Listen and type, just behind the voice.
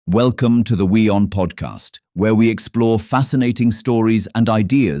Welcome to the WION podcast, where we explore fascinating stories and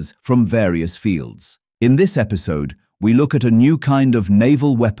ideas from various fields. In this episode, we look at a new kind of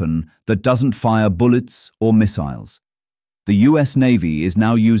naval weapon that doesn't fire bullets or missiles. The US Navy is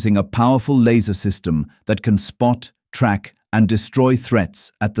now using a powerful laser system that can spot, track, and destroy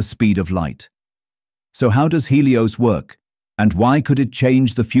threats at the speed of light. So how does HELIOS work, and why could it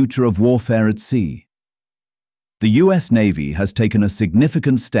change the future of warfare at sea? The US Navy has taken a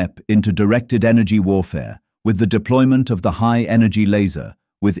significant step into directed energy warfare with the deployment of the high-energy laser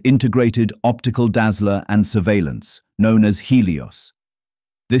with integrated optical dazzler and surveillance, known as HELIOS.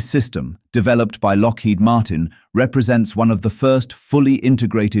 This system, developed by Lockheed Martin, represents one of the first fully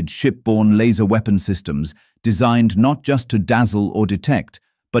integrated shipborne laser weapon systems designed not just to dazzle or detect,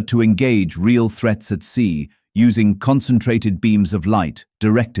 but to engage real threats at sea using concentrated beams of light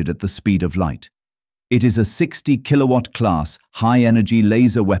directed at the speed of light. It is a 60-kilowatt class high-energy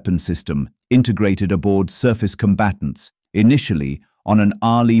laser weapon system integrated aboard surface combatants, initially on an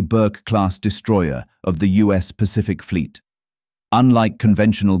Arleigh Burke-class destroyer of the US Pacific Fleet. Unlike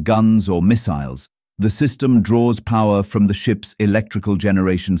conventional guns or missiles, the system draws power from the ship's electrical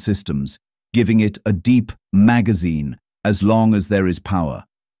generation systems, giving it a deep magazine as long as there is power.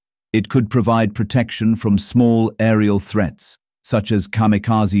 It could provide protection from small aerial threats, such as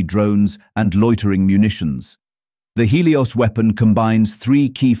kamikaze drones and loitering munitions. The HELIOS weapon combines three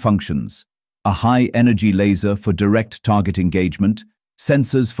key functions: a high-energy laser for direct target engagement,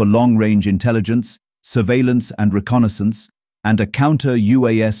 sensors for long-range intelligence, surveillance and reconnaissance, and a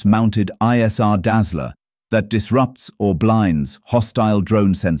counter-UAS-mounted ISR dazzler that disrupts or blinds hostile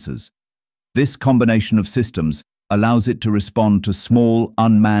drone sensors. This combination of systems allows it to respond to small,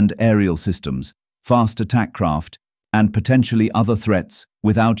 unmanned aerial systems, fast attack craft, and potentially other threats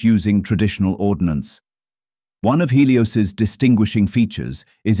without using traditional ordnance. One of HELIOS's distinguishing features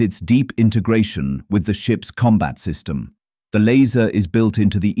is its deep integration with the ship's combat system. The laser is built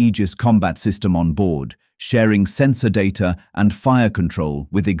into the Aegis combat system on board, sharing sensor data and fire control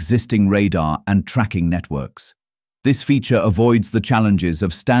with existing radar and tracking networks. This feature avoids the challenges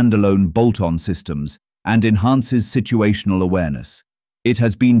of standalone bolt-on systems and enhances situational awareness. It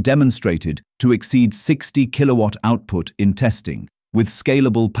has been demonstrated to exceed 60 kilowatt output in testing, with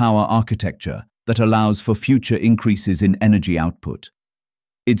scalable power architecture that allows for future increases in energy output.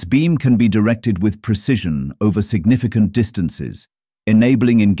 Its beam can be directed with precision over significant distances,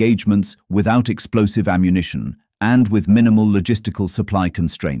 enabling engagements without explosive ammunition and with minimal logistical supply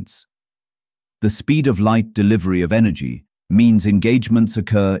constraints. The speed of light delivery of energy means engagements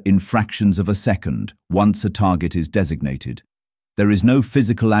occur in fractions of a second once a target is designated. There is no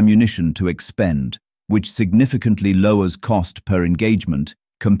physical ammunition to expend, which significantly lowers cost per engagement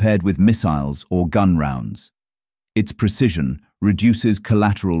compared with missiles or gun rounds. Its precision reduces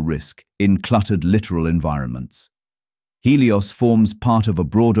collateral risk in cluttered littoral environments. HELIOS forms part of a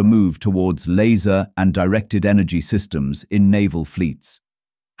broader move towards laser and directed energy systems in naval fleets.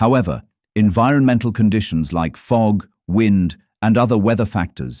 However, environmental conditions like fog, wind, and other weather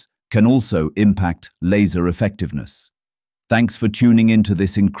factors can also impact laser effectiveness. Thanks for tuning into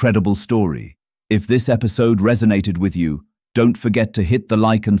this incredible story. If this episode resonated with you, don't forget to hit the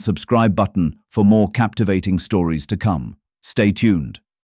like and subscribe button for more captivating stories to come. Stay tuned.